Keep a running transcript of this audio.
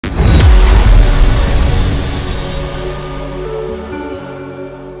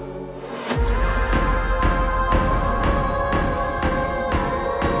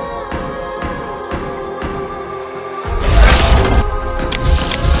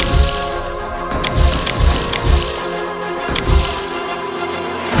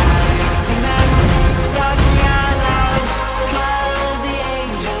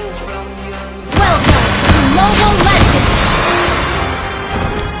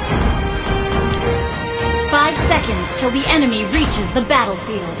seconds till the enemy reaches the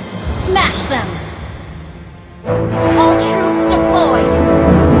battlefield. Smash them! All troops deployed!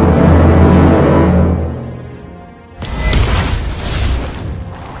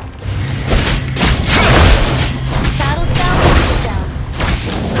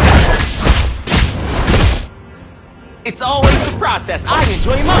 It's always the process I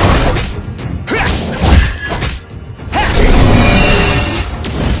enjoy most.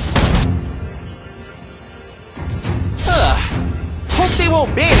 Hope they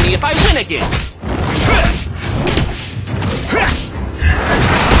won't ban me if I win again.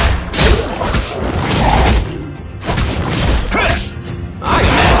 I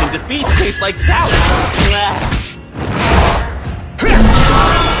imagine defeats taste like salad.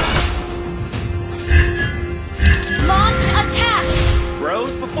 Launch attack!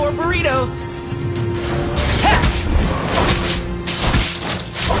 Bros before burritos.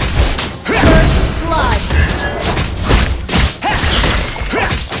 First blood.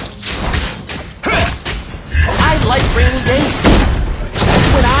 I like rainy days. That's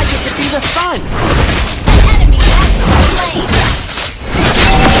when I get to be the sun. An enemy has been slain.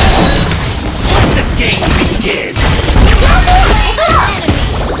 Let the game begin. Slain an enemy.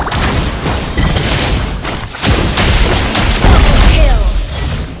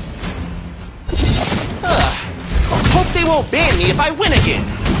 Hope they won't ban me if I win again.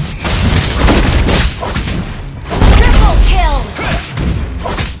 Triple kill!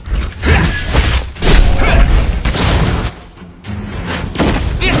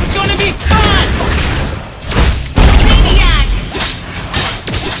 This is gonna be fun! Maniac!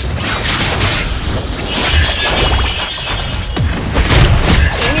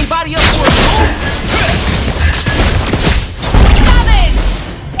 Anybody else for a goal? Savage!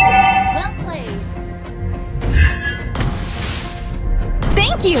 Well played.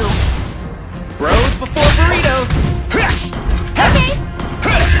 Thank you! Bros before burritos. Okay!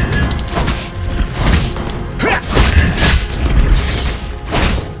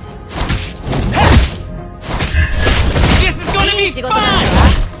 This is gonna be fun!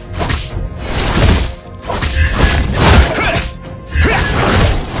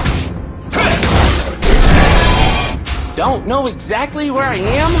 Don't know exactly where I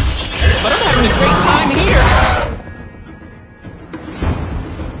am, but I'm having a great time here.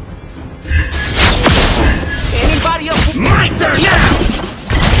 Anybody else? My turn now!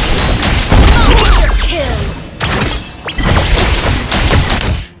 Monster kill!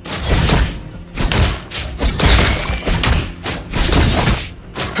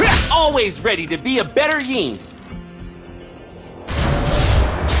 Always ready to be a better Yin.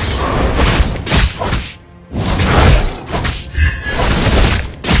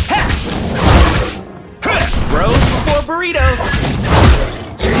 Bros before burritos.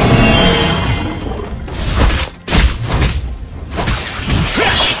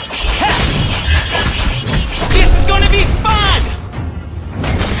 This is gonna be fun!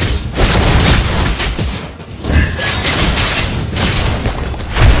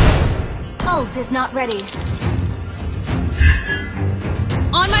 Ult is not ready.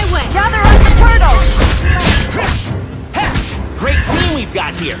 On my way! Gather up the turtle! Great team we've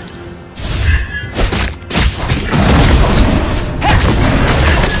got here.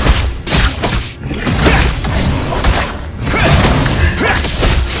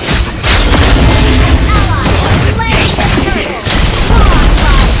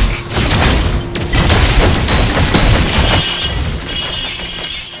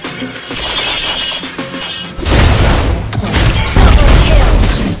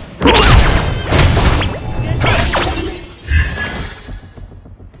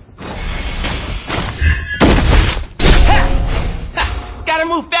 Gotta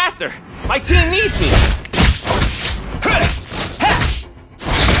move faster! My team needs me!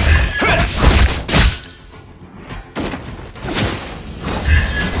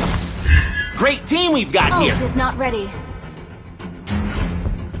 Great team we've got here! Ult is not ready.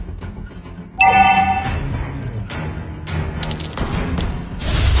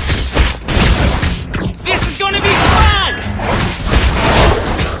 This is gonna be fun!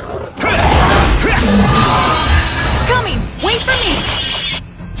 Coming! Wait for me!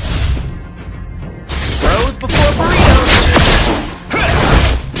 Bros before burritos!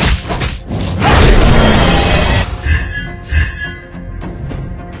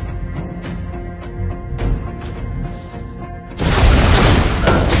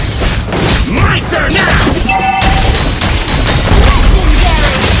 My turn now!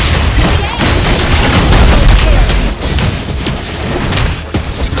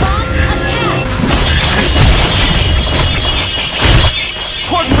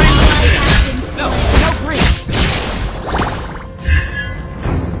 No greens!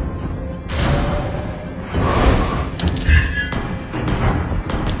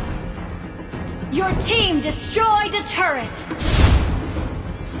 turret.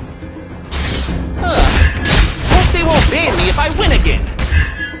 Hope they won't ban me if I win again.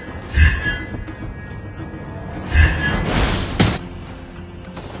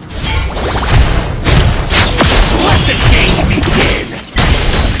 Let the game begin!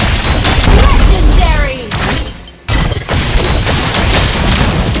 Legendary!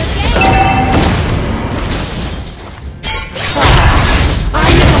 I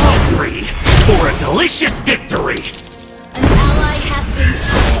am hungry for a delicious victory! An ally has been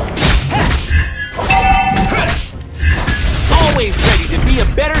slain. Always ready to be a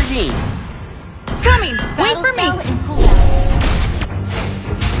better Yin. Coming! Wait for me!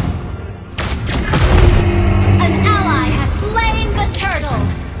 An ally has slain the turtle!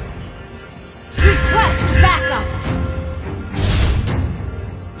 Request backup!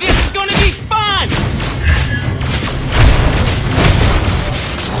 This is gonna be fun!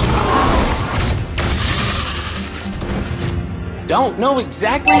 Don't know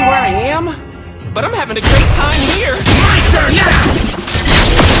exactly where I am, but I'm having a great time here. My turn now!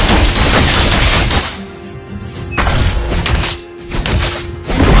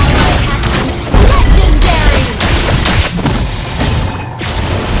 Legendary!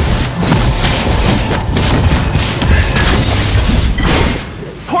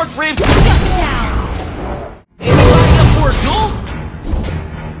 Pork ribs! Shut down! Anybody up for a duel?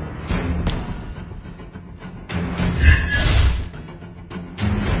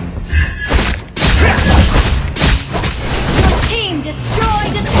 Your team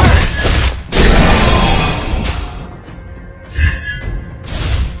destroyed a turret!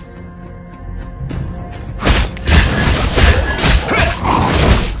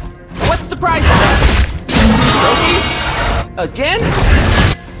 What's the prize today? Trophies? Again?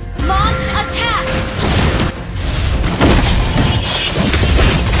 Launch attack!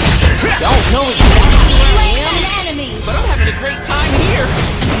 Don't know exactly where I Slain am, an enemy! but I'm having a great time here.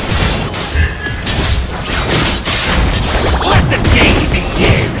 Let the game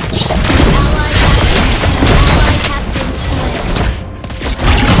begin! Ally has been slain.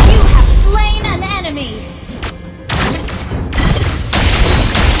 You have slain an enemy!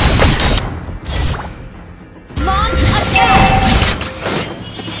 Launch attack!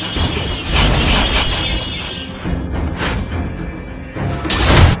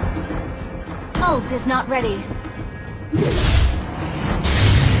 Ult is not ready.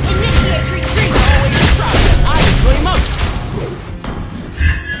 Initiate retreat! I enjoy most.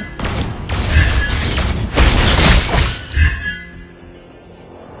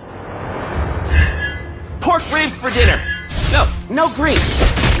 Pork ribs for dinner. No greens.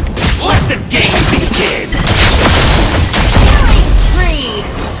 Let the game begin. Killing spree!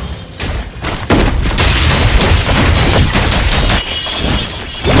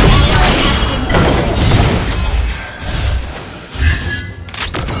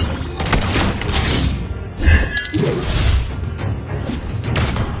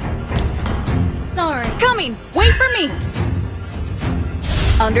 Sorry. Coming! Wait for me!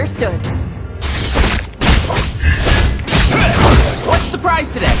 Understood. What's the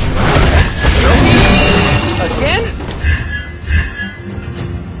prize today? Again?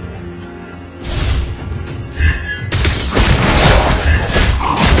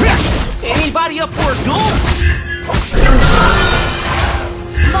 Anybody up for a duel?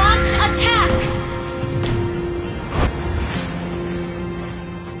 Launch attack!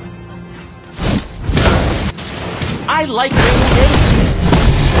 I like rainy days.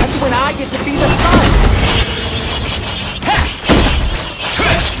 That's when I get to be the sun.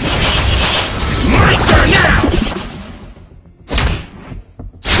 My turn now!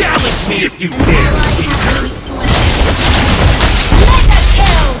 Challenge me if you dare, losers! Mega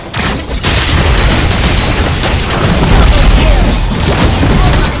kill! Double kill!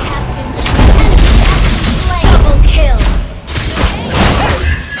 Ally has been slain. Double kill!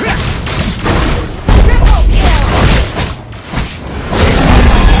 Triple kill!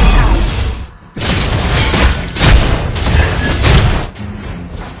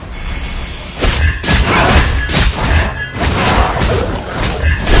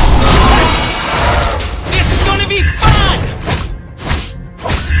 This is gonna be fun!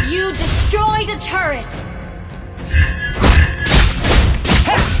 You destroyed a turret!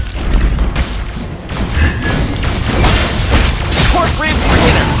 Pork ribs for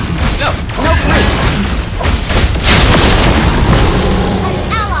dinner. No greens. An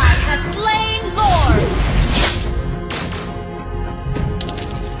ally has slain Lord!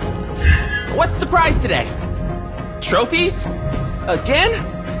 What's the prize today? Trophies? Again?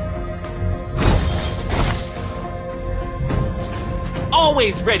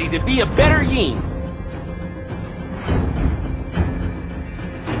 Always ready to be a better Yin.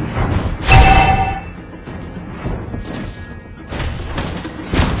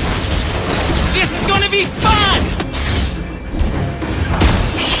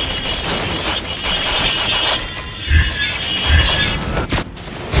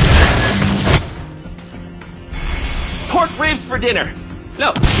 ribs for dinner.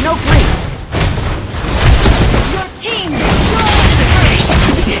 No, no greens. Your team destroyed the turret.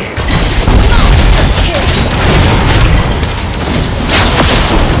 Monster kill.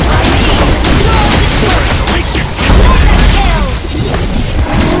 My team destroyed the turret. Mega kill.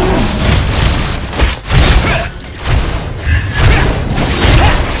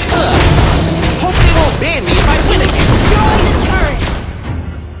 Hope they won't ban me if I win again. Destroy the turret.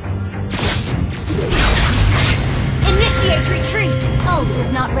 Initiate retreat. Ult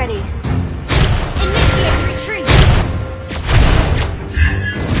is not ready. Initiate retreat.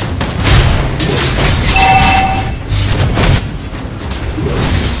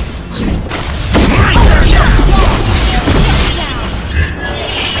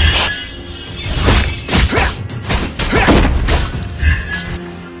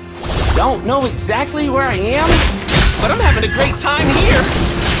 Don't know exactly where I am, but I'm having a great time here.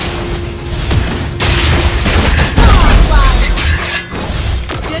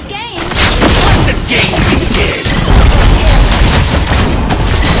 Good game. Let the game begin.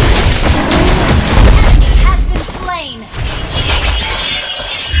 Enemy has been slain.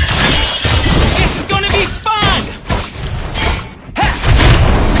 This is gonna be fun!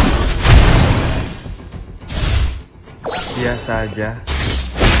 Biasa aja.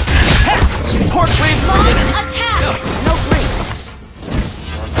 Pork ribs for Launch dinner. attack.